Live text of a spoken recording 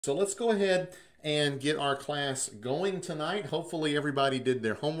So let's go ahead and get our class going tonight. Hopefully everybody did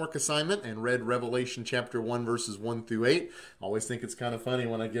their homework assignment and read Revelation chapter 1 verses 1 through 8. I always think it's kind of funny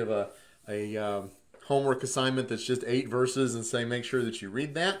when I give a homework assignment that's just 8 verses and say make sure that you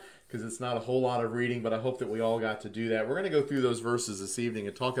read that, because it's not a whole lot of reading, but I hope that we all got to do that. We're going to go through those verses this evening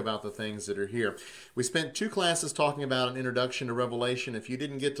and talk about the things that are here. We spent 2 classes talking about an introduction to Revelation. If you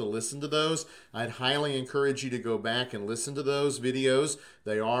didn't get to listen to those, I'd highly encourage you to go back and listen to those videos.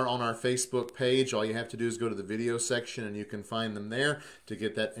 They are on our Facebook page. All you have to do is go to the video section and you can find them there to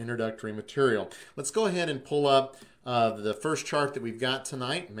get that introductory material. Let's go ahead and pull up the first chart that we've got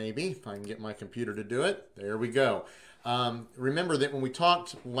tonight, maybe, if I can get my computer to do it. There we go. Remember that when we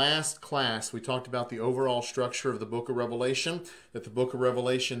talked last class, we talked about the overall structure of the book of Revelation, that the book of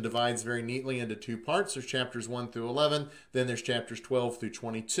Revelation divides very neatly into 2 parts. There's chapters 1 through 11, then there's chapters 12 through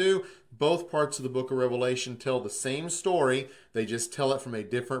 22. Both parts of the book of Revelation tell the same story, they just tell it from a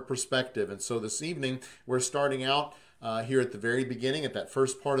different perspective. And so this evening, we're starting out here at the very beginning, at that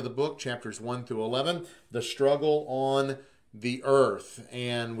first part of the book, chapters 1 through 11, the struggle on the earth.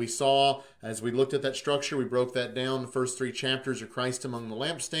 And we saw, as we looked at that structure, we broke that down. The first 3 chapters are Christ among the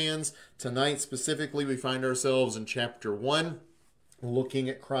lampstands. Tonight, specifically, we find ourselves in chapter 1, looking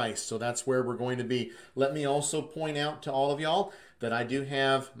at Christ. So that's where we're going to be. Let me also point out to all of y'all that I do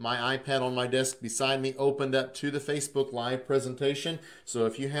have my iPad on my desk beside me opened up to the Facebook Live presentation. So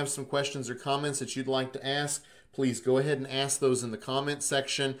if you have some questions or comments that you'd like to ask, please go ahead and ask those in the comment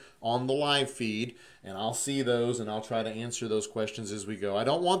section on the live feed, and I'll see those and I'll try to answer those questions as we go. I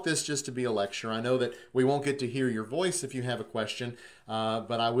don't want this just to be a lecture. I know that we won't get to hear your voice if you have a question,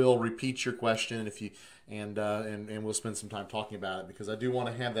 but I will repeat your question if you and we'll spend some time talking about it, because I do want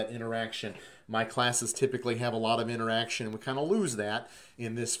to have that interaction. My classes typically have a lot of interaction, and we kind of lose that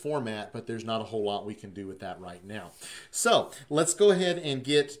in this format, but there's not a whole lot we can do with that right now. So let's go ahead and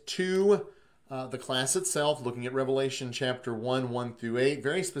get to the class itself, looking at Revelation chapter 1, 1 through 8.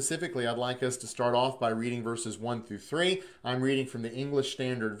 Very specifically, I'd like us to start off by reading verses 1 through 3. I'm reading from the English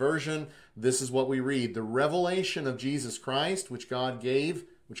Standard Version. This is what we read. The revelation of Jesus Christ, which God gave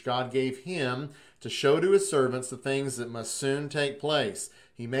him to show to his servants the things that must soon take place.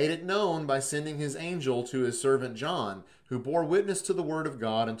 He made it known by sending his angel to his servant John, who bore witness to the word of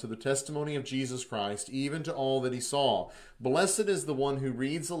God and to the testimony of Jesus Christ, even to all that he saw. Blessed is the one who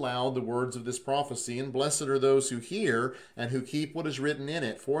reads aloud the words of this prophecy, and blessed are those who hear and who keep what is written in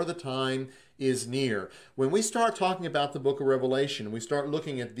it, for the time is near. When we start talking about the book of Revelation, we start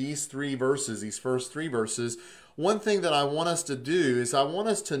looking at these 3 verses, these first 3 verses, one thing that I want us to do is I want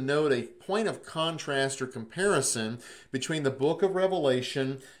us to note a point of contrast or comparison between the book of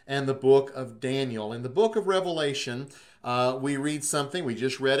Revelation and the book of Daniel. In the book of Revelation, we read something. We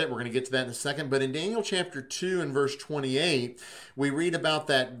just read it. We're going to get to that in a second. But in Daniel chapter 2 and verse 28, we read about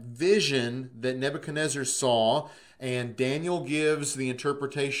that vision that Nebuchadnezzar saw, and Daniel gives the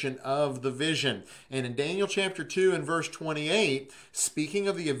interpretation of the vision. And in Daniel chapter 2 and verse 28, speaking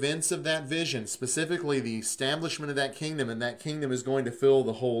of the events of that vision, specifically the establishment of that kingdom, and that kingdom is going to fill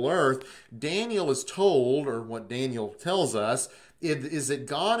the whole earth, Daniel is told, or what Daniel tells us, is that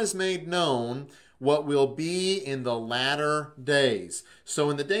God has made known what will be in the latter days.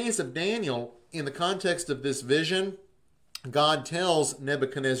 So in the days of Daniel, in the context of this vision, God tells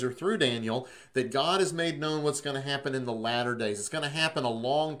Nebuchadnezzar through Daniel that God has made known what's going to happen in the latter days. It's going to happen a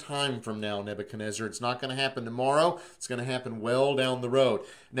long time from now, Nebuchadnezzar. It's not going to happen tomorrow. It's going to happen well down the road.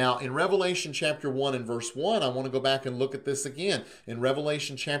 Now, in Revelation chapter 1 and verse 1, I want to go back and look at this again. In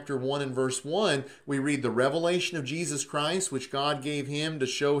Revelation chapter 1 and verse 1, we read the revelation of Jesus Christ, which God gave him to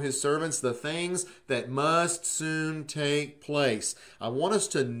show his servants the things that must soon take place. I want us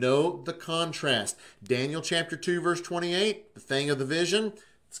to note the contrast. Daniel chapter 2 verse 28, the thing of the vision,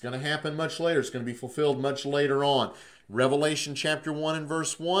 it's going to happen much later. It's going to be fulfilled much later on. Revelation chapter 1 and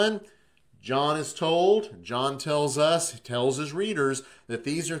verse 1, John tells us, he tells his readers that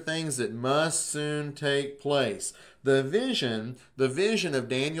these are things that must soon take place. The vision of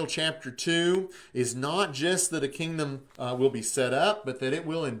Daniel chapter 2 is not just that a kingdom will be set up, but that it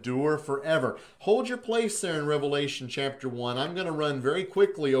will endure forever. Hold your place there in Revelation chapter 1. I'm going to run very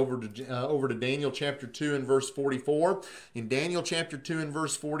quickly over to Daniel chapter 2 and verse 44. In Daniel chapter 2 and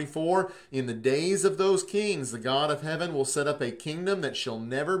verse 44, in the days of those kings, the God of heaven will set up a kingdom that shall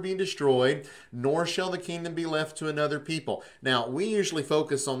never be destroyed, nor shall the kingdom be left to another people. Now, we usually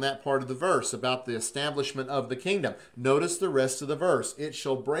focus on that part of the verse about the establishment of the kingdom. Notice the rest of the verse. It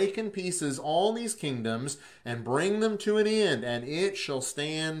shall break in pieces all these kingdoms and bring them to an end, and it shall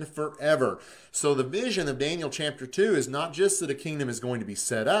stand forever. So the vision of Daniel chapter 2 is not just that a kingdom is going to be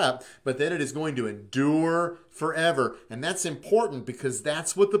set up, but that it is going to endure forever. And that's important because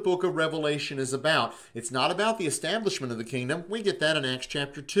that's what the book of Revelation is about. It's not about the establishment of the kingdom. We get that in Acts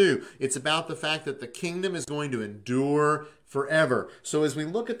chapter 2. It's about the fact that the kingdom is going to endure forever. So as we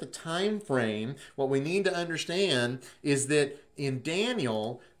look at the time frame, what we need to understand is that in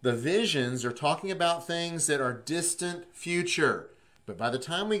Daniel, the visions are talking about things that are distant future. But by the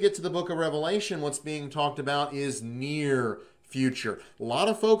time we get to the book of Revelation, what's being talked about is near future. A lot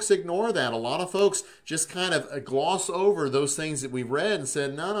of folks ignore that. A lot of folks just kind of gloss over those things that we've read and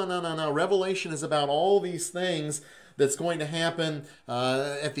said, no. Revelation is about all these things that's going to happen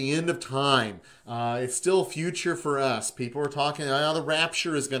at the end of time. It's still future for us. People are talking, the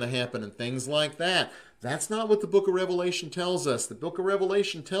rapture is going to happen and things like that. That's not what the book of Revelation tells us. The book of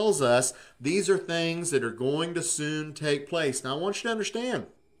Revelation tells us these are things that are going to soon take place. Now, I want you to understand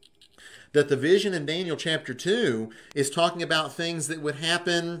that the vision in Daniel chapter 2 is talking about things that would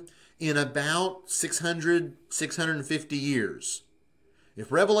happen in about 650 years.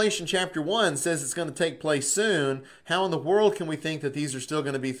 If Revelation chapter 1 says it's going to take place soon, how in the world can we think that these are still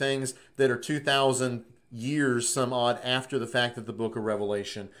going to be things that are 2,000 years, some odd, after the fact that the book of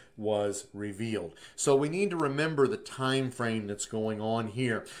Revelation was revealed? So we need to remember the time frame that's going on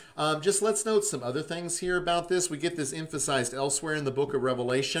here. Just let's note some other things here about this. We get this emphasized elsewhere in the book of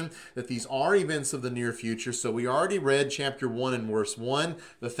Revelation that these are events of the near future. So we already read chapter 1 and verse 1,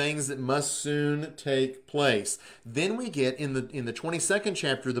 the things that must soon take place. Then we get in the 22nd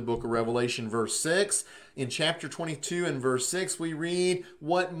chapter of the book of Revelation, verse 6, in chapter 22 and verse 6, we read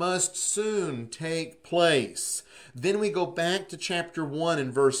what must soon take place. Then we go back to chapter 1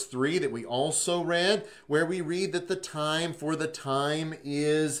 and verse 3 that we also read, where we read that the time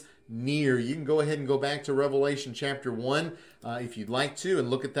is near. You can go ahead and go back to Revelation chapter 1 if you'd like to and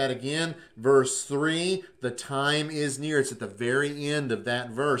look at that again. Verse 3, the time is near. It's at the very end of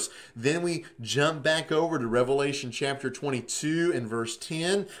that verse. Then we jump back over to Revelation chapter 22 and verse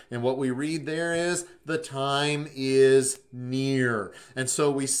 10, and what we read there is the time is near. And so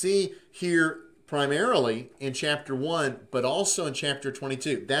we see here primarily in chapter 1, but also in chapter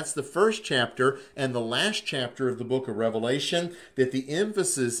 22. That's the first chapter and the last chapter of the book of Revelation, that the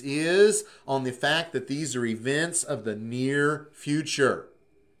emphasis is on the fact that these are events of the near future.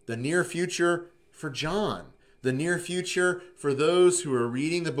 The near future for John. The near future for those who are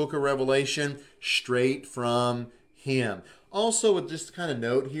reading the book of Revelation straight from him. Also, just kind of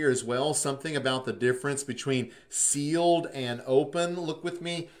note here as well, something about the difference between sealed and open. Look with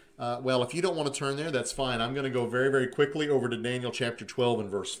me. Well, if you don't want to turn there, that's fine. I'm going to go very, very quickly over to Daniel chapter 12 and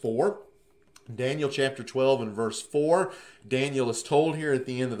verse 4. Daniel chapter 12 and verse 4, Daniel is told here at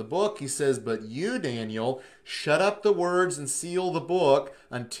the end of the book, he says, "But you, Daniel, shut up the words and seal the book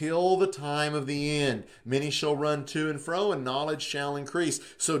until the time of the end. Many shall run to and fro, and knowledge shall increase."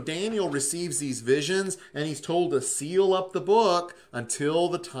 So Daniel receives these visions, and he's told to seal up the book until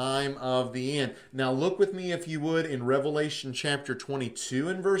the time of the end. Now look with me, if you would, in Revelation chapter 22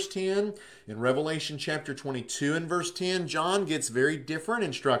 and verse 10. In Revelation chapter 22 and verse 10, John gets very different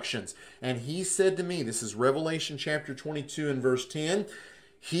instructions. And he said to me, this is Revelation chapter 22 and verse 10,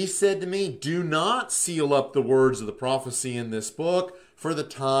 he said to me, "Do not seal up the words of the prophecy in this book, for the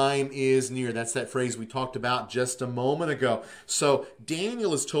time is near." That's that phrase we talked about just a moment ago. So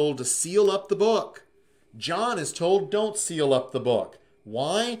Daniel is told to seal up the book. John is told, don't seal up the book.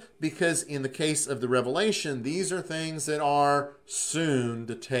 Why? Because in the case of the Revelation, these are things that are soon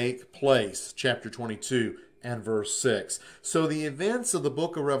to take place. Chapter 22 and verse 6. So the events of the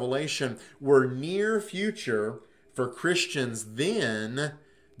book of Revelation were near future for Christians then.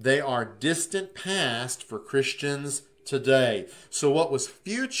 They are distant past for Christians today. So what was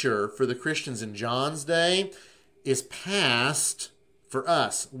future for the Christians in John's day is past for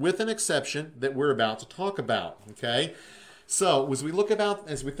us, with an exception that we're about to talk about, okay? So as we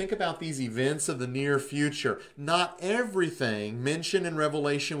think about these events of the near future, not everything mentioned in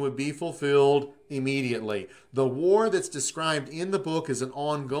Revelation would be fulfilled immediately. The war that's described in the book is an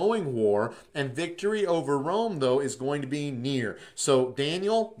ongoing war, and victory over Rome, though, is going to be near. So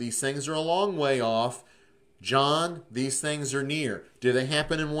Daniel, these things are a long way off. John, these things are near. Do they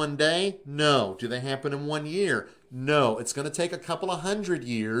happen in one day? No. Do they happen in 1 year? No. It's going to take a couple of 100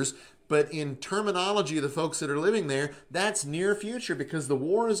 years. But in terminology of the folks that are living there, that's near future because the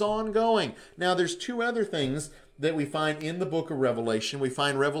war is ongoing. Now, there's two other things that we find in the book of Revelation. We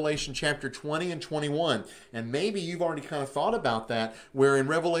find Revelation chapter 20 and 21. And maybe you've already kind of thought about that, where in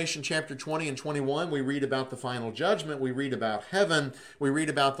Revelation chapter 20 and 21, we read about the final judgment, we read about heaven, we read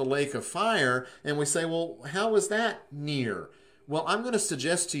about the lake of fire, and we say, well, how is that near? Well, I'm going to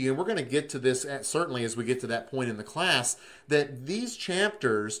suggest to you, and we're going to get to this certainly as we get to that point in the class, that these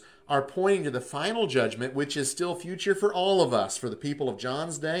chapters are pointing to the final judgment, which is still future for all of us, for the people of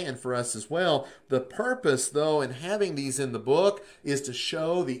John's day and for us as well. The purpose, though, in having these in the book is to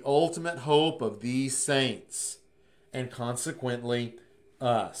show the ultimate hope of these saints and consequently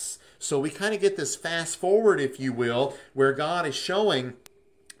us. So we kind of get this fast forward, if you will, where God is showing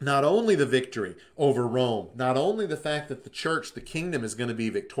not only the victory over Rome, not only the fact that the church, the kingdom, is going to be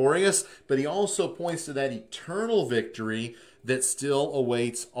victorious, but he also points to that eternal victory that still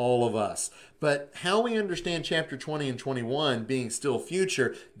awaits all of us. But how we understand chapter 20 and 21 being still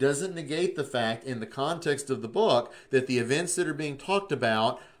future doesn't negate the fact, in the context of the book, that the events that are being talked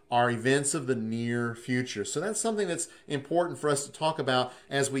about are events of the near future. So that's something that's important for us to talk about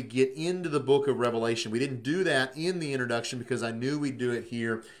as we get into the book of Revelation. We didn't do that in the introduction because I knew we'd do it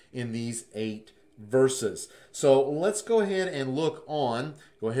here in these 8 verses. So let's go ahead and look on.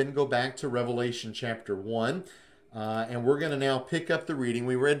 Go ahead and go back to Revelation chapter 1. And we're going to now pick up the reading.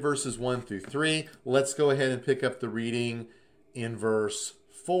 We read verses 1 through 3. Let's go ahead and pick up the reading in verse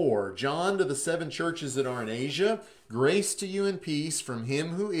 4. John, to the 7 churches that are in Asia, grace to you and peace from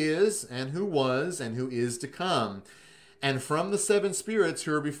him who is, and who was, and who is to come, and from the 7 spirits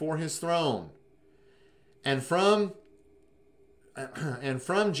who are before his throne, and from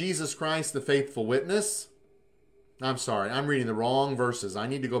Jesus Christ, the faithful witness. I'm sorry, I'm reading the wrong verses. I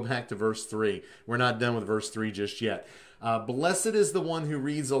need to go back to verse 3. We're not done with verse 3 just yet. Blessed is the one who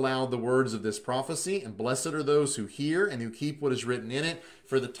reads aloud the words of this prophecy, and blessed are those who hear and who keep what is written in it,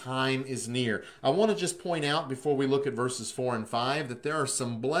 for the time is near. I want to just point out before we look at verses 4 and 5 that there are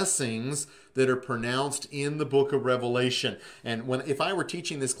some blessings that are pronounced in the book of Revelation. And if I were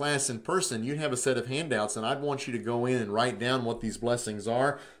teaching this class in person, you'd have a set of handouts, and I'd want you to go in and write down what these blessings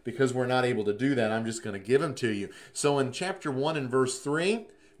are. Because we're not able to do that, I'm just going to give them to you. So in chapter 1 and verse 3,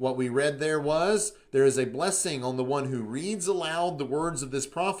 what we read there was, there is a blessing on the one who reads aloud the words of this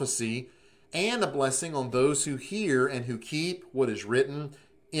prophecy, and a blessing on those who hear and who keep what is written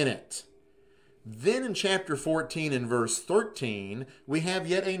in it. Then in chapter 14 and verse 13, we have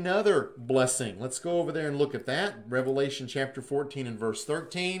yet another blessing. Let's go over there and look at that. Revelation chapter 14 and verse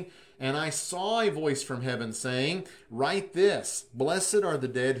 13. And I saw a voice from heaven saying, write this, blessed are the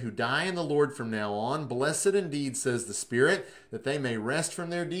dead who die in the Lord from now on. Blessed indeed, says the Spirit, that they may rest from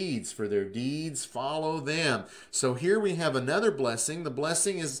their deeds, for their deeds follow them. So here we have another blessing. The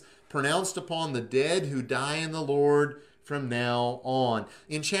blessing is pronounced upon the dead who die in the Lord from now on.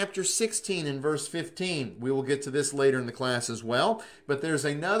 In chapter 16 and verse 15, we will get to this later in the class as well, but there's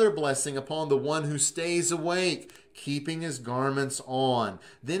another blessing upon the one who stays awake, keeping his garments on.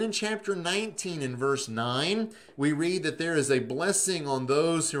 Then in chapter 19 and verse 9, we read that there is a blessing on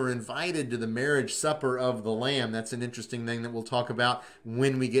those who are invited to the marriage supper of the Lamb. That's an interesting thing that we'll talk about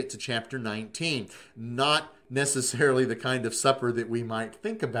when we get to chapter 19. Not necessarily the kind of supper that we might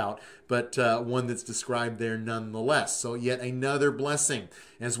think about, but one that's described there nonetheless. So yet another blessing.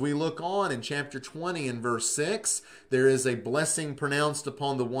 As we look on in chapter 20 and verse 6, there is a blessing pronounced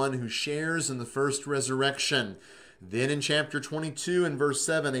upon the one who shares in the first resurrection. Then in chapter 22 and verse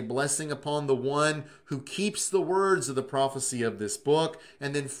 7, a blessing upon the one who keeps the words of the prophecy of this book.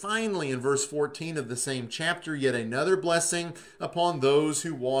 And then finally in verse 14 of the same chapter, yet another blessing upon those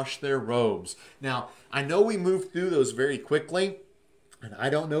who wash their robes. Now, I know we moved through those very quickly, and I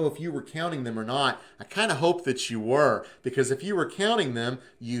don't know if you were counting them or not. I kind of hope that you were, because if you were counting them,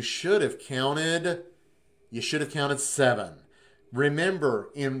 you should have counted 7. Remember,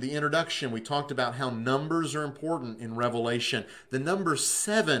 in the introduction, we talked about how numbers are important in Revelation. The number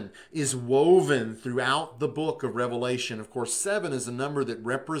 7 is woven throughout the book of Revelation. Of course, 7 is a number that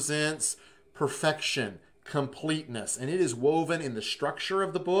represents perfection, completeness, and it is woven in the structure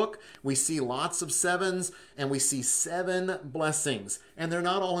of the book. We see lots of 7s, and we see 7 blessings, and they're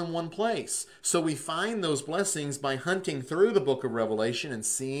not all in one place. So we find those blessings by hunting through the book of Revelation and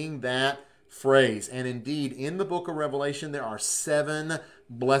seeing that phrase. And indeed, in the book of Revelation, there are 7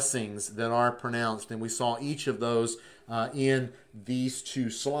 blessings that are pronounced, and we saw each of those in these 2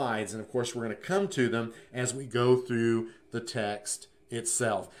 slides. And of course, we're going to come to them as we go through the text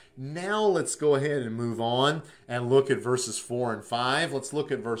itself. Now let's go ahead and move on and look at verses 4 and 5. Let's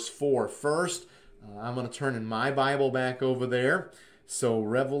look at verse 4 first. I'm going to turn in my Bible back over there. So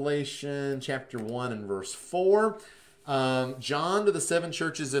Revelation chapter 1 and verse 4. John, to the 7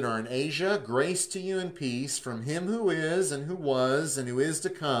 churches that are in Asia, grace to you and peace from him who is, and who was, and who is to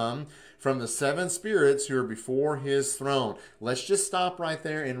come, from the 7 spirits who are before his throne. Let's just stop right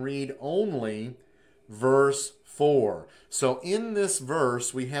there and read only verse 4. 4. So in this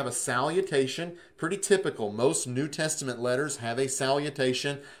verse, we have a salutation, pretty typical. Most New Testament letters have a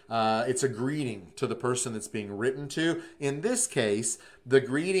salutation. It's a greeting to the person that's being written to. In this case, the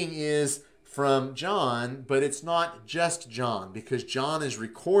greeting is from John, but it's not just John, because John is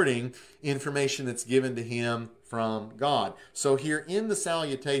recording information that's given to him from God. So here in the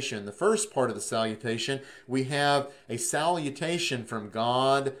salutation, the first part of the salutation, we have a salutation from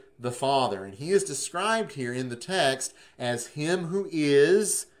God the Father. And he is described here in the text as him who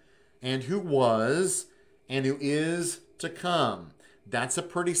is, and who was, and who is to come. That's a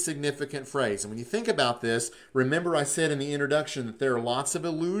pretty significant phrase. And when you think about this, remember I said in the introduction that there are lots of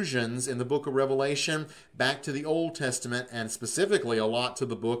allusions in the book of Revelation back to the Old Testament, and specifically a lot to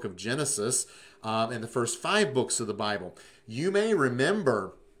the book of Genesis and the first 5 books of the Bible. You may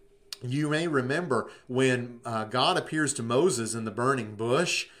remember when God appears to Moses in the burning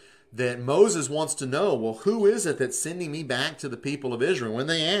bush, that Moses wants to know, well, who is it that's sending me back to the people of Israel? When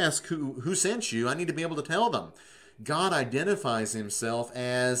they ask, who sent you, I need to be able to tell them. God identifies himself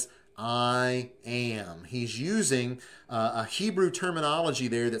as I am. He's using a Hebrew terminology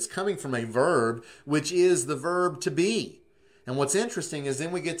there that's coming from a verb, which is the verb to be. And what's interesting is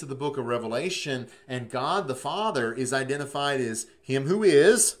then we get to the book of Revelation, and God the Father is identified as him who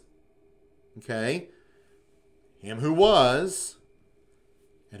is, okay, him who was,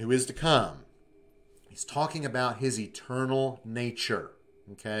 and who is to come. He's talking about his eternal nature,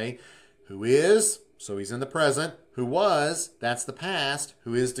 okay? Who is, so he's in the present. Who was, that's the past.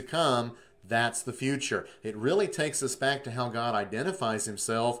 Who is to come, that's the future. It really takes us back to how God identifies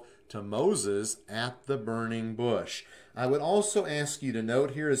himself to Moses at the burning bush. I would also ask you to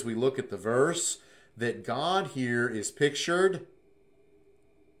note here as we look at the verse that God here is pictured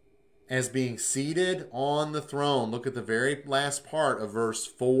as being seated on the throne. Look at the very last part of verse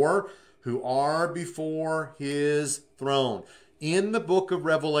 4, who are before his throne. In the book of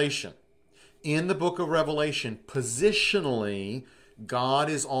Revelation, positionally, God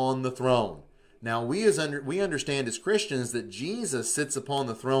is on the throne. Now, we understand as Christians that Jesus sits upon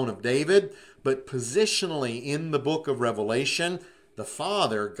the throne of David, but positionally in the book of Revelation, the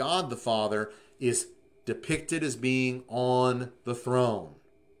Father, God the Father, is depicted as being on the throne.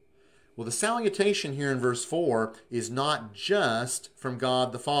 Well, the salutation here in verse 4 is not just from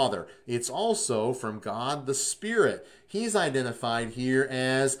God the Father. It's also from God the Spirit. He's identified here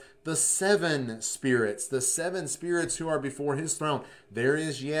as the 7 spirits who are before his throne. There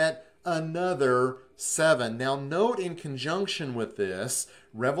is yet another 7. Now note in conjunction with this,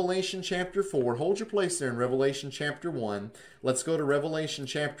 Revelation chapter 4, hold your place there in Revelation chapter 1. Let's go to Revelation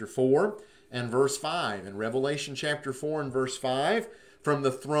chapter 4 and verse 5. In Revelation chapter 4 and verse 5, from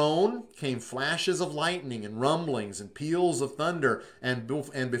the throne came flashes of lightning and rumblings and peals of thunder, and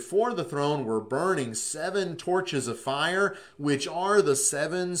before the throne were burning 7 torches of fire, which are the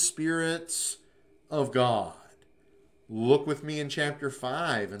 7 spirits of God. Look with me in chapter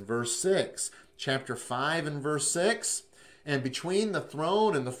 5 and verse 6. Chapter 5 and verse 6. And between the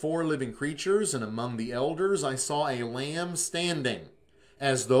throne and the 4 living creatures and among the elders I saw a lamb standing,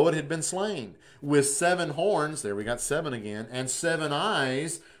 as though it had been slain, with 7 horns, there we got 7 again, and 7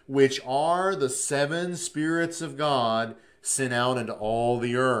 eyes, which are the 7 spirits of God sent out into all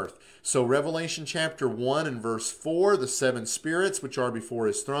the earth. So Revelation chapter 1 and verse 4, the 7 spirits which are before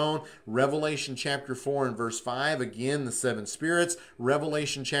his throne. Revelation chapter 4 and verse 5, again the 7 spirits.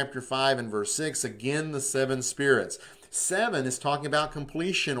 Revelation chapter 5 and verse 6, again the 7 spirits. 7 is talking about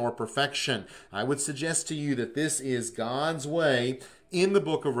completion or perfection. I would suggest to you that this is God's way in the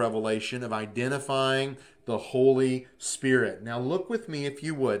book of Revelation of identifying the Holy Spirit. Now look with me if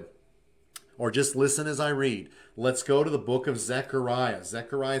you would, or just listen as I read. Let's go to the book of Zechariah.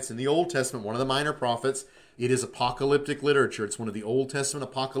 Zechariah, it's in the Old Testament, one of the minor prophets. It is apocalyptic literature. It's one of the Old Testament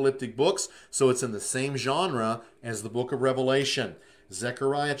apocalyptic books, so it's in the same genre as the book of Revelation.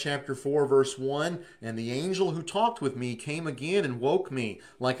 Zechariah chapter 4 verse 1, and the angel who talked with me came again and woke me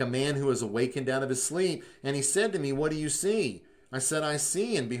like a man who is awakened out of his sleep. And he said to me, what do you see? I said, I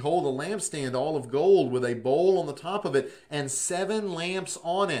see, and behold, a lampstand all of gold with a bowl on the top of it, and 7 lamps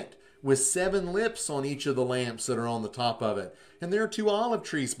on it, with 7 lips on each of the lamps that are on the top of it. And there are 2 olive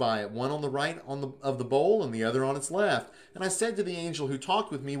trees by it, one on the right of the bowl and the other on its left. And I said to the angel who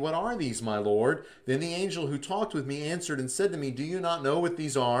talked with me, what are these, my Lord? Then the angel who talked with me answered and said to me, do you not know what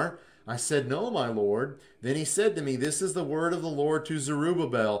these are? I said, no, my Lord. Then he said to me, this is the word of the Lord to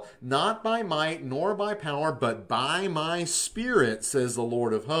Zerubbabel, not by might nor by power, but by my spirit, says the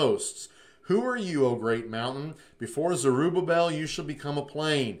Lord of hosts. Who are you, O great mountain? Before Zerubbabel you shall become a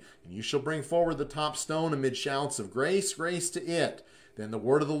plain, and you shall bring forward the top stone amid shouts of grace, grace to it. Then the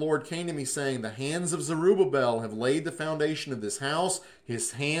word of the Lord came to me, saying, the hands of Zerubbabel have laid the foundation of this house.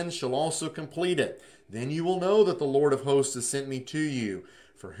 His hands shall also complete it. Then you will know that the Lord of hosts has sent me to you.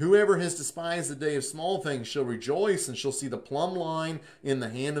 For whoever has despised the day of small things shall rejoice and shall see the plumb line in the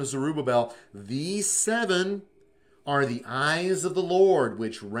hand of Zerubbabel. These 7 are the eyes of the Lord,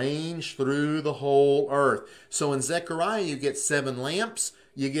 which range through the whole earth. So in Zechariah, you get 7 lamps,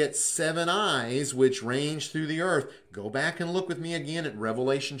 you get 7 eyes, which range through the earth. Go back and look with me again at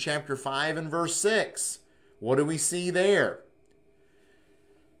Revelation chapter 5 and verse 6. What do we see there?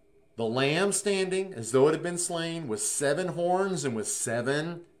 The Lamb standing as though it had been slain, with 7 horns and with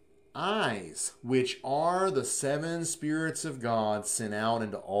 7 eyes, which are the 7 spirits of God sent out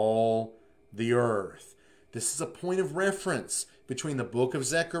into all the earth. This is a point of reference between the book of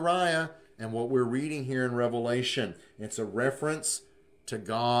Zechariah and what we're reading here in Revelation. It's a reference to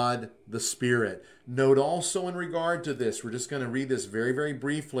God the Spirit. Note also in regard to this, we're just going to read this very, very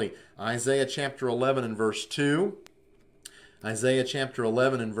briefly. Isaiah chapter 11 and verse 2. Isaiah chapter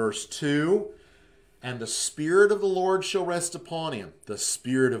 11 and verse 2. And the Spirit of the Lord shall rest upon him, the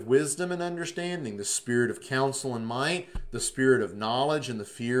Spirit of wisdom and understanding, the Spirit of counsel and might, the Spirit of knowledge and the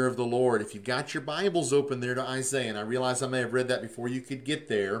fear of the Lord. If you've got your Bibles open there to Isaiah, and I realize I may have read that before you could get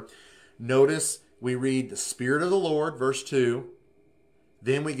there, notice we read the Spirit of the Lord, verse 2.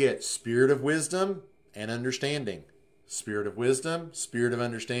 Then we get Spirit of wisdom and understanding. Spirit of wisdom, Spirit of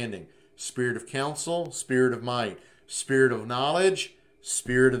understanding. Spirit of counsel, Spirit of might. Spirit of knowledge,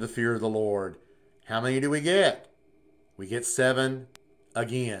 Spirit of the fear of the Lord. How many do we get? We get 7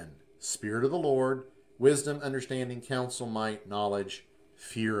 again. Spirit of the Lord, wisdom, understanding, counsel, might, knowledge,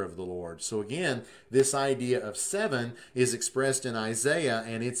 fear of the Lord. So again, this idea of 7 is expressed in Isaiah,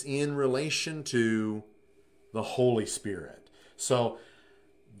 and it's in relation to the Holy Spirit. So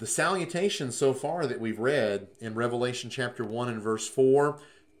the salutation so far that we've read in Revelation chapter 1 and verse 4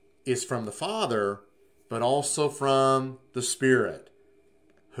 is from the Father, but also from the Spirit.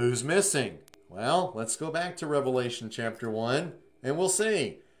 Who's missing? Well, let's go back to Revelation chapter 1 and we'll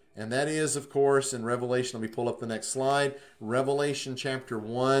see. And that is, of course, in Revelation, let me pull up the next slide, Revelation chapter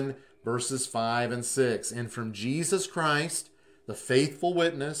 1, verses 5 and 6. And from Jesus Christ, the faithful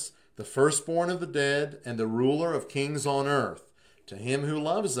witness, the firstborn of the dead, and the ruler of kings on earth, to him who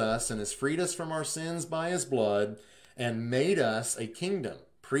loves us and has freed us from our sins by his blood, and made us a kingdom,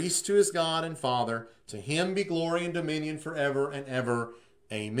 priests to his God and Father, to him be glory and dominion forever and ever.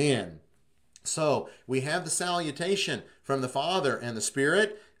 Amen. So we have the salutation from the Father and the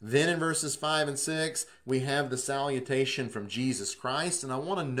Spirit. Then in verses 5 and 6, we have the salutation from Jesus Christ. And I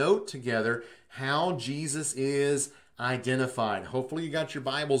want to note together how Jesus is identified. Hopefully you got your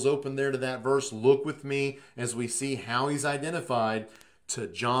Bibles open there to that verse. Look with me as we see how he's identified to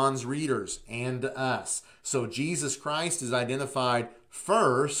John's readers and to us. So Jesus Christ is identified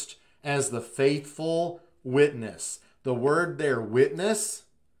first as the faithful witness. The word there, witness,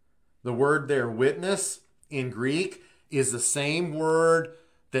 in Greek is the same word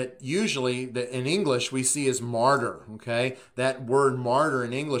that usually that in English we see as martyr, okay? That word martyr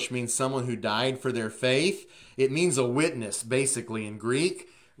in English means someone who died for their faith. It means a witness, basically, in Greek.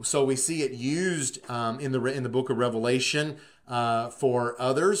 So we see it used in the book of Revelation for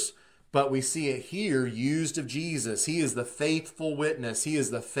others, but we see it here used of Jesus. He is the faithful witness. He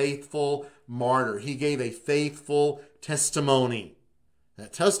is the faithful martyr. He gave a faithful testimony.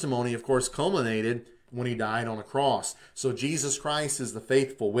 That testimony, of course, culminated when he died on a cross. So Jesus Christ is the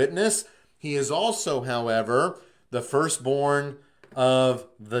faithful witness. He is also, however, the firstborn of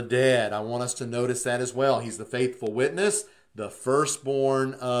the dead. I want us to notice that as well. He's the faithful witness, the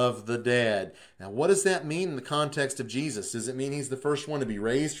firstborn of the dead. Now, what does that mean in the context of Jesus? Does it mean he's the first one to be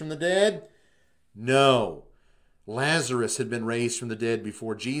raised from the dead? No. Lazarus had been raised from the dead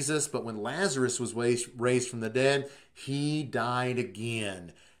before Jesus, but when Lazarus was raised from the dead, he died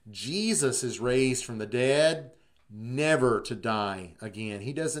again. Jesus is raised from the dead, never to die again.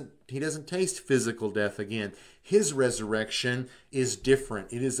 He doesn't taste physical death again. His resurrection is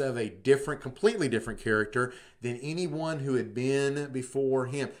different. It is of a completely different character than anyone who had been before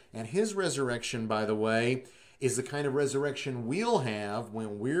him. And his resurrection, by the way, is the kind of resurrection we'll have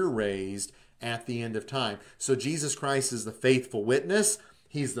when we're raised at the end of time. So Jesus Christ is the faithful witness.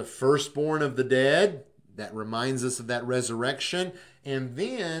 He's the firstborn of the dead. That reminds us of that resurrection. And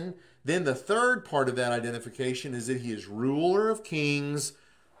then the third part of that identification is that he is ruler of kings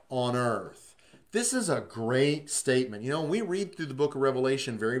on earth. This is a great statement. You know, when we read through the book of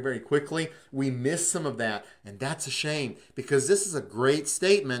Revelation very, very quickly, we miss some of that. And that's a shame, because this is a great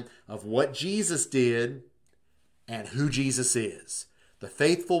statement of what Jesus did and who Jesus is. The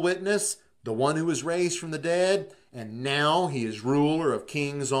faithful witness, the one who was raised from the dead, and now he is ruler of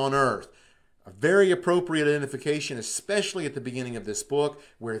kings on earth. A very appropriate identification, especially at the beginning of this book,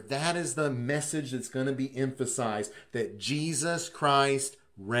 where that is the message that's going to be emphasized, that Jesus Christ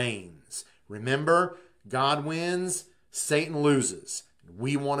reigns. Remember, God wins, Satan loses.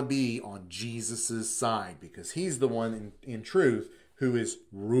 We want to be on Jesus' side because he's the one in truth who is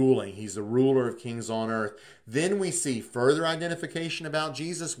ruling. He's the ruler of kings on earth. Then we see further identification about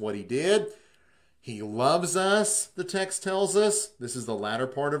Jesus, what he did. He loves us, the text tells us. This is the latter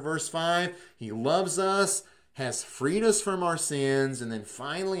part of verse 5. He loves us, has freed us from our sins, and then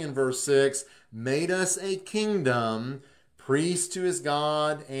finally in verse 6, made us a kingdom, priest to his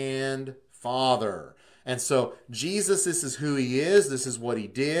God and Father. And so Jesus, this is who he is. This is what he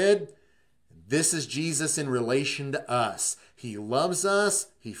did. This is Jesus in relation to us. He loves us,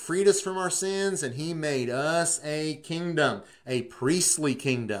 he freed us from our sins, and he made us a kingdom, a priestly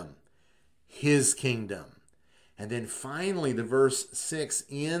kingdom, his kingdom. And then finally, the verse 6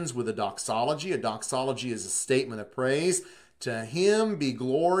 ends with a doxology. A doxology is a statement of praise. To him be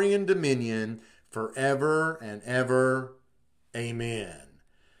glory and dominion forever and ever. Amen.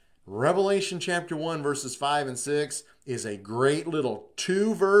 Revelation chapter 1, verses 5 and 6 is a great little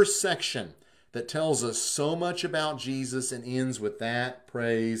 2-verse section that tells us so much about Jesus and ends with that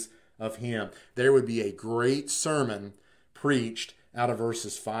praise of him. There would be a great sermon preached out of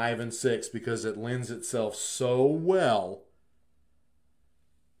verses 5 and 6 because it lends itself so well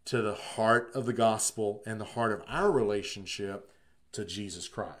to the heart of the gospel and the heart of our relationship to Jesus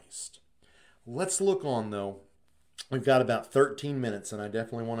Christ. Let's look on, though. We've got about 13 minutes, and I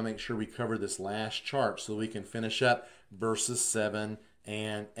definitely want to make sure we cover this last chart so we can finish up verses 7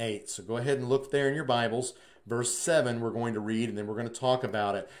 and 8. So go ahead and look there in your Bibles. Verse 7 we're going to read, and then we're going to talk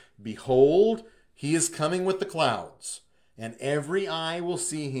about it. Behold, he is coming with the clouds, and every eye will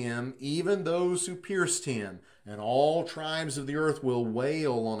see him, even those who pierced him, and all tribes of the earth will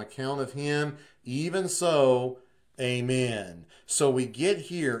wail on account of him. Even so, amen. So we get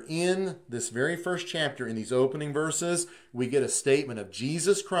here in this very first chapter, in these opening verses, we get a statement of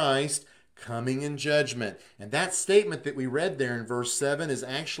Jesus Christ coming in judgment. And that statement that we read there in verse 7 is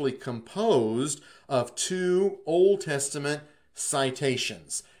actually composed of 2 Old Testament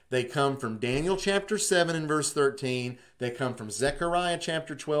citations. They come from Daniel chapter 7 and verse 13. They come from Zechariah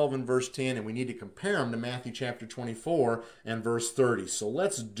chapter 12 and verse 10. And we need to compare them to Matthew chapter 24 and verse 30. So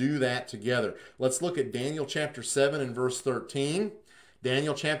let's do that together. Let's look at Daniel chapter 7 and verse 13.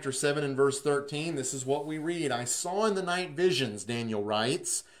 Daniel chapter 7 and verse 13. This is what we read. I saw in the night visions, Daniel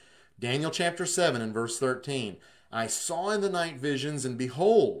writes. Daniel chapter 7 and verse 13. I saw in the night visions, and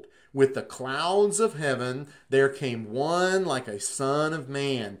behold, with the clouds of heaven there came one like a son of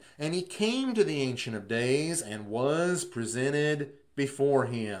man. And he came to the Ancient of Days and was presented before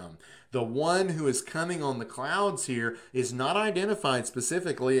him. The one who is coming on the clouds here is not identified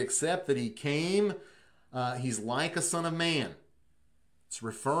specifically, except that he came, he's like a son of man. It's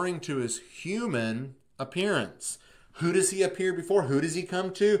referring to his human appearance. Who does he appear before? Who does he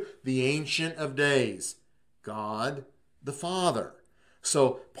come to? The Ancient of Days, God the Father.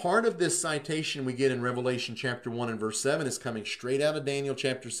 So part of this citation we get in Revelation chapter 1 and verse 7 is coming straight out of Daniel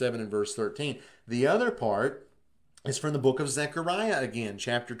chapter 7 and verse 13. The other part is from the book of Zechariah again,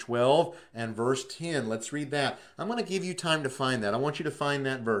 chapter 12 and verse 10. Let's read that. I'm going to give you time to find that. I want you to find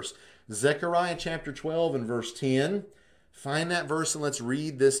that verse. Zechariah chapter 12 and verse 10. Find that verse and let's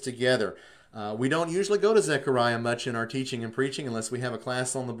read this together. We don't usually go to Zechariah much in our teaching and preaching unless we have a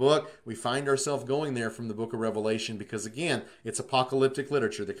class on the book. We find ourselves going there from the book of Revelation because, again, it's apocalyptic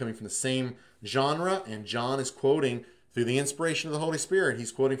literature. They're coming from the same genre, and John is quoting through the inspiration of the Holy Spirit.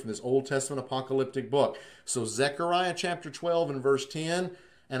 He's quoting from this Old Testament apocalyptic book. So Zechariah chapter 12 and verse 10,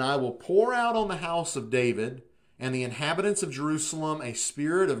 and I will pour out on the house of David and the inhabitants of Jerusalem a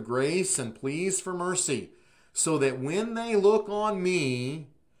spirit of grace and pleas for mercy, so that when they look on me,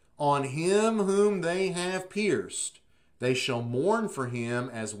 on him whom they have pierced, they shall mourn for him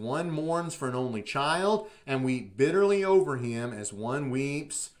as one mourns for an only child, and weep bitterly over him as one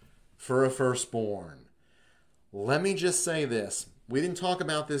weeps for a firstborn. Let me just say this. We didn't talk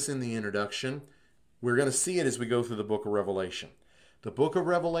about this in the introduction. We're going to see it as we go through the book of Revelation. The book of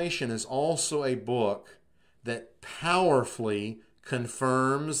Revelation is also a book that powerfully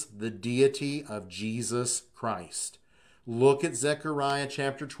confirms the deity of Jesus Christ. Look at Zechariah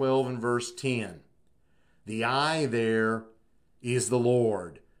chapter 12 and verse 10. The I there is the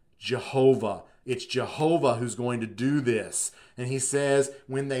Lord, Jehovah. It's Jehovah who's going to do this. And he says,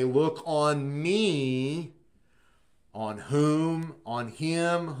 when they look on me, on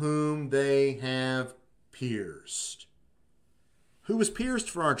him whom they have pierced. Who was pierced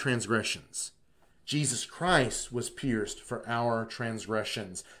for our transgressions? Jesus Christ was pierced for our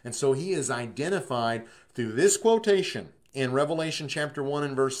transgressions. And so he is identified through this quotation in Revelation chapter 1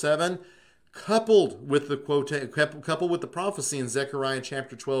 and verse 7, coupled with the prophecy in Zechariah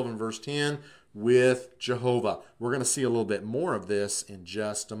chapter 12 and verse 10 with Jehovah. We're going to see a little bit more of this in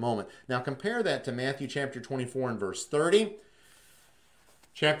just a moment. Now compare that to Matthew chapter 24 and verse 30.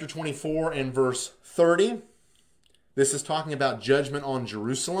 Chapter 24 and verse 30. This is talking about judgment on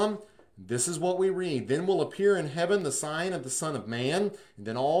Jerusalem. This is what we read. Then will appear in heaven the sign of the Son of Man, and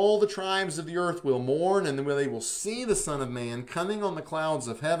then all the tribes of the earth will mourn, and then they will see the Son of Man coming on the clouds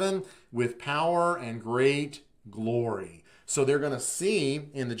of heaven with power and great glory. So they're going to see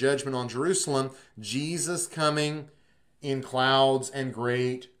in the judgment on Jerusalem, Jesus coming in clouds and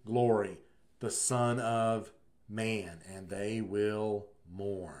great glory, the Son of Man, and they will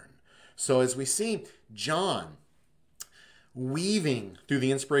mourn. So as we see John weaving through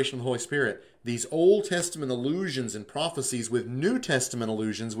the inspiration of the Holy Spirit these Old Testament allusions and prophecies with New Testament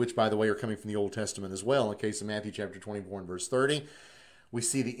allusions, which, by the way, are coming from the Old Testament as well, in the case of Matthew chapter 24 and verse 30, we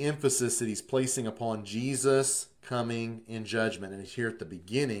see the emphasis that he's placing upon Jesus coming in judgment, and it's here at the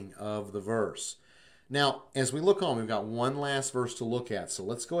beginning of the verse. Now, as we look on, we've got one last verse to look at, so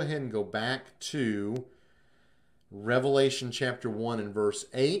let's go ahead and go back to Revelation chapter 1 and verse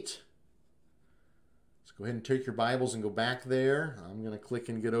 8. Go ahead and take your Bibles and go back there. I'm going to click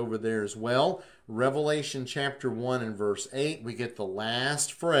and get over there as well. Revelation chapter 1 and verse 8, we get the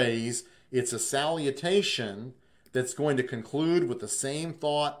last phrase. It's a salutation that's going to conclude with the same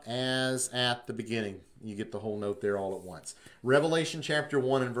thought as at the beginning. You get the whole note there all at once. Revelation chapter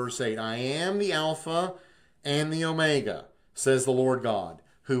 1 and verse 8, I am the Alpha and the Omega, says the Lord God,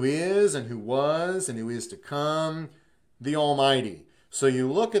 who is and who was and who is to come, the Almighty. So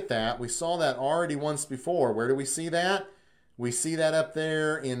you look at that. We saw that already once before. Where do we see that? We see that up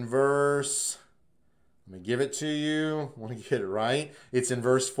there in verse, let me give it to you. I want to get it right. It's in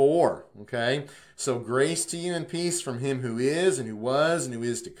verse 4. Okay. So grace to you and peace from him who is and who was and who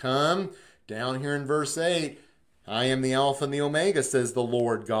is to come. Down here in verse 8, I am the Alpha and the Omega, says the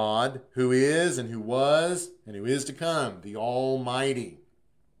Lord God, who is and who was and who is to come, the Almighty.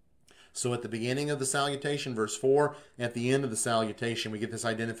 So at the beginning of the salutation, verse 4, at the end of the salutation, we get this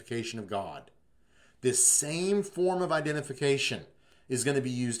identification of God. This same form of identification is going to be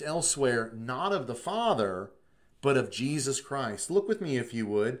used elsewhere, not of the Father, but of Jesus Christ. Look with me, if you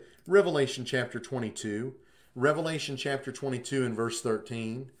would, Revelation chapter 22. Revelation chapter 22 and verse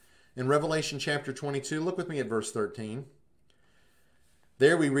 13. In Revelation chapter 22, look with me at verse 13.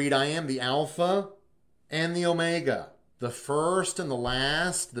 There we read, I am the Alpha and the Omega, the first and the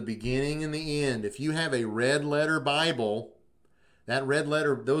last, the beginning and the end. If you have a red letter Bible, that red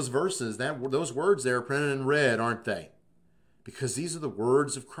letter, those verses, those words there are printed in red, aren't they? Because these are the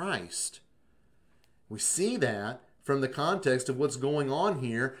words of Christ. We see that from the context of what's going on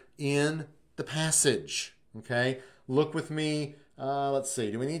here in the passage. Okay? Look with me. Let's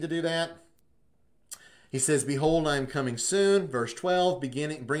see. Do we need to do that? He says, behold, I am coming soon. Verse 12,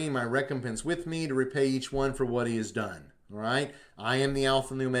 bringing my recompense with me to repay each one for what he has done. All right? I am the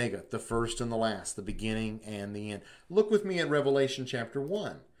Alpha and the Omega, the first and the last, the beginning and the end. Look with me at Revelation chapter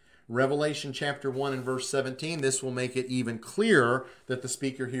 1. Revelation chapter 1 and verse 17. This will make it even clearer that the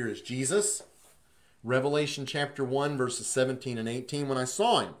speaker here is Jesus. Revelation chapter 1, verses 17 and 18. When I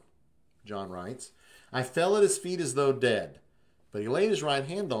saw him, John writes, I fell at his feet as though dead. But he laid his right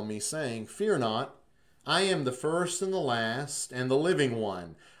hand on me, saying, fear not, I am the first and the last and the living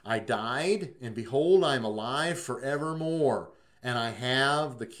one. I died, and behold, I am alive forevermore, and I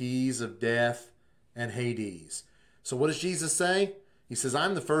have the keys of death and Hades. So what does Jesus say? He says,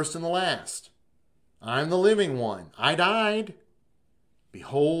 I'm the first and the last. I'm the living one. I died.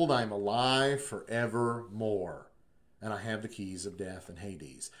 Behold, I am alive forevermore, and I have the keys of death and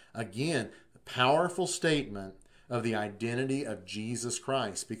Hades. Again, the powerful statement of the identity of Jesus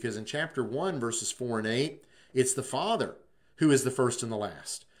Christ, because in chapter 1, verses 4 and 8, it's the Father who is the first and the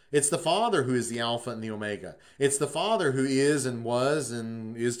last. It's the Father who is the Alpha and the Omega. It's the Father who is and was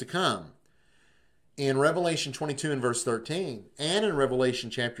and is to come. In Revelation 22 and verse 13, and in Revelation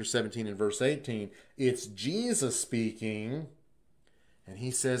chapter 17 and verse 18, it's Jesus speaking, and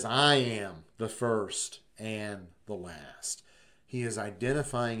he says, I am the first and the last. He is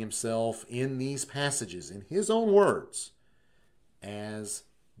identifying himself in these passages, in his own words, as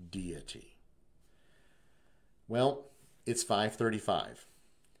deity. Well, it's 5:35,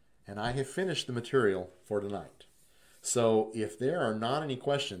 and I have finished the material for tonight. So if there are not any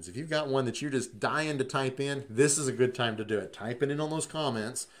questions, if you've got one that you're just dying to type in, this is a good time to do it. Type it in on those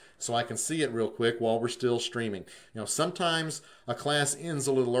comments so I can see it real quick while we're still streaming. Sometimes a class ends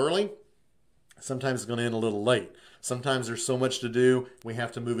a little early. Sometimes it's going to end a little late. Sometimes there's so much to do, we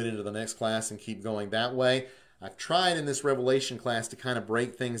have to move it into the next class and keep going that way. I've tried in this Revelation class to kind of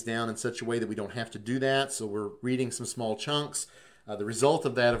break things down in such a way that we don't have to do that, so we're reading some small chunks. The result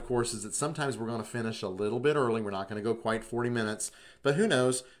of that, of course, is that sometimes we're going to finish a little bit early. We're not going to go quite 40 minutes, but who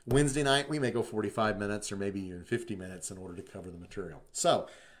knows? Wednesday night, we may go 45 minutes or maybe even 50 minutes in order to cover the material. So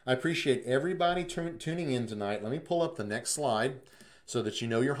I appreciate everybody tuning in tonight. Let me pull up the next slide so that you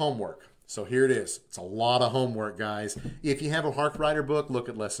know your homework. So here it is. It's a lot of homework, guys. If you have a Hark Writer book, look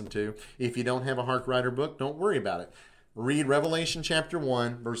at Lesson 2. If you don't have a Hark Writer book, don't worry about it. Read Revelation chapter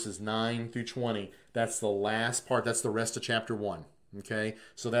 1, verses 9 through 20. That's the last part. That's the rest of chapter 1. Okay,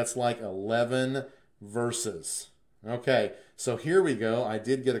 so that's like 11 verses. Okay, so here we go. I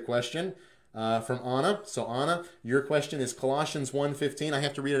did get a question from Anna. So Anna, your question is Colossians 1:15. I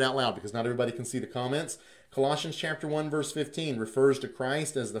have to read it out loud because not everybody can see the comments. Colossians chapter 1, verse 15 refers to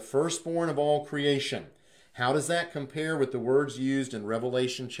Christ as the firstborn of all creation. How does that compare with the words used in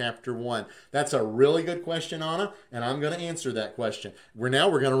Revelation chapter 1? That's a really good question, Anna, and I'm going to answer that question. We're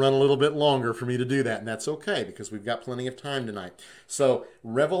going to run a little bit longer for me to do that, and that's okay because we've got plenty of time tonight. So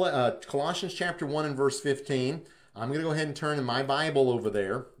Colossians chapter 1 and verse 15, I'm going to go ahead and turn in my Bible over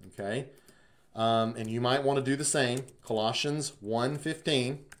there, okay? And you might want to do the same. Colossians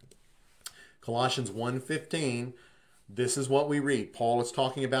 1:15. Colossians 1:15. This is what we read. Paul is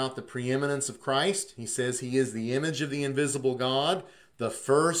talking about the preeminence of Christ. He says he is the image of the invisible God, the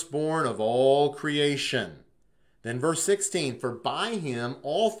firstborn of all creation. Then verse 16, for by him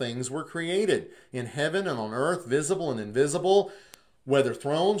all things were created, in heaven and on earth, visible and invisible, whether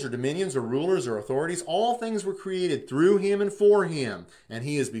thrones or dominions or rulers or authorities, all things were created through him and for him. And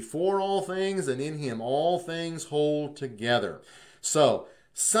he is before all things, and in him all things hold together. So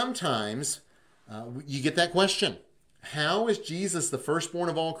sometimes you get that question. How is Jesus the firstborn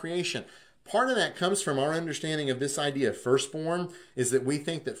of all creation? Part of that comes from our understanding of this idea of firstborn is that we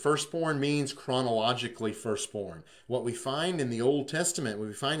think that firstborn means chronologically firstborn. What we find in the Old Testament, what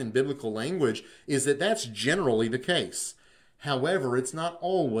we find in biblical language, is that that's generally the case. However, it's not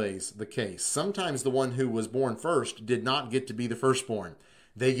always the case. Sometimes the one who was born first did not get to be the firstborn.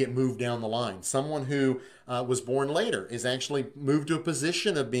 They get moved down the line. Someone who was born later is actually moved to a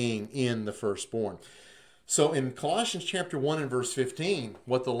position of being in the firstborn. So in Colossians chapter 1 and verse 15,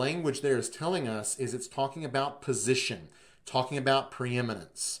 what the language there is telling us is it's talking about position, talking about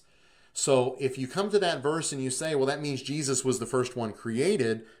preeminence. So if you come to that verse and you say, well, that means Jesus was the first one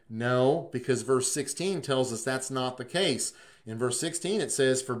created. No, because verse 16 tells us that's not the case. In verse 16, it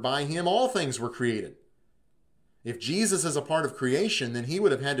says, for by him all things were created. If Jesus is a part of creation, then he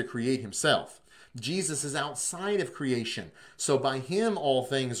would have had to create himself. Jesus is outside of creation. So by him all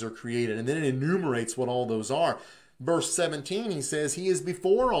things are created. And then it enumerates what all those are. Verse 17, he says he is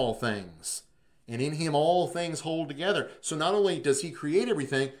before all things. And in him all things hold together. So not only does he create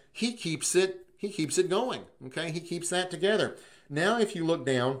everything, he keeps it going. Okay, he keeps that together. Now if you look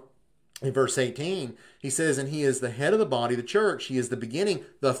down in verse 18, he says, and he is the head of the body, the church. He is the beginning,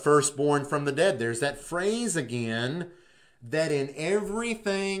 the firstborn from the dead. There's that phrase again, that in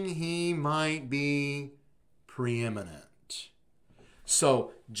everything he might be preeminent.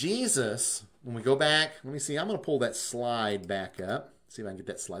 So Jesus, when we go back, let me see, I'm going to pull that slide back up. See if I can get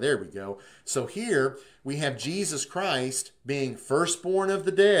that slide. There we go. So here we have Jesus Christ being firstborn of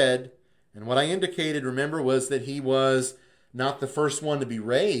the dead. And what I indicated, remember, was that he was not the first one to be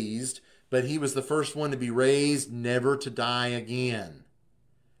raised, but he was the first one to be raised, never to die again.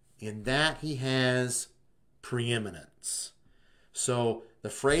 In that he has preeminence. So the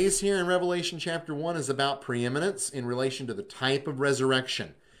phrase here in Revelation chapter 1 is about preeminence in relation to the type of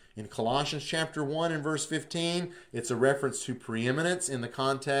resurrection. In Colossians chapter 1 and verse 15, it's a reference to preeminence in the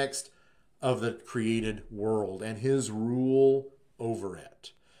context of the created world and his rule over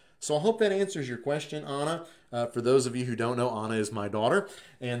it. So I hope that answers your question, Anna. For those of you who don't know, Anna is my daughter.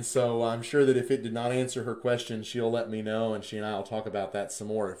 And so I'm sure that if it did not answer her question, she'll let me know, and she and I will talk about that some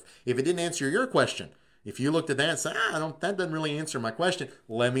more. If it didn't answer your question, if you looked at that and said, that doesn't really answer my question,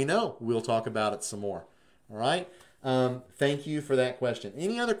 let me know. We'll talk about it some more. All right? Thank you for that question.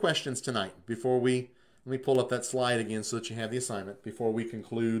 Any other questions tonight let me pull up that slide again so that you have the assignment before we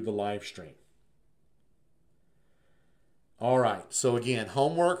conclude the live stream. All right. So again,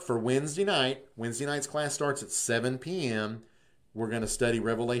 homework for Wednesday night. Wednesday night's class starts at 7 p.m. we're going to study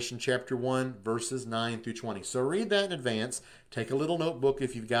Revelation chapter 1, verses 9 through 20. So read that in advance. Take a little notebook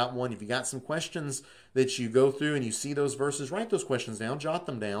if you've got one. If you've got some questions that you go through and you see those verses, write those questions down, jot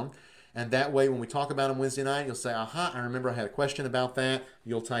them down. And that way, when we talk about them Wednesday night, you'll say, aha, I remember I had a question about that.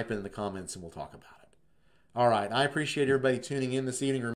 You'll type it in the comments and we'll talk about it. All right. I appreciate everybody tuning in this evening.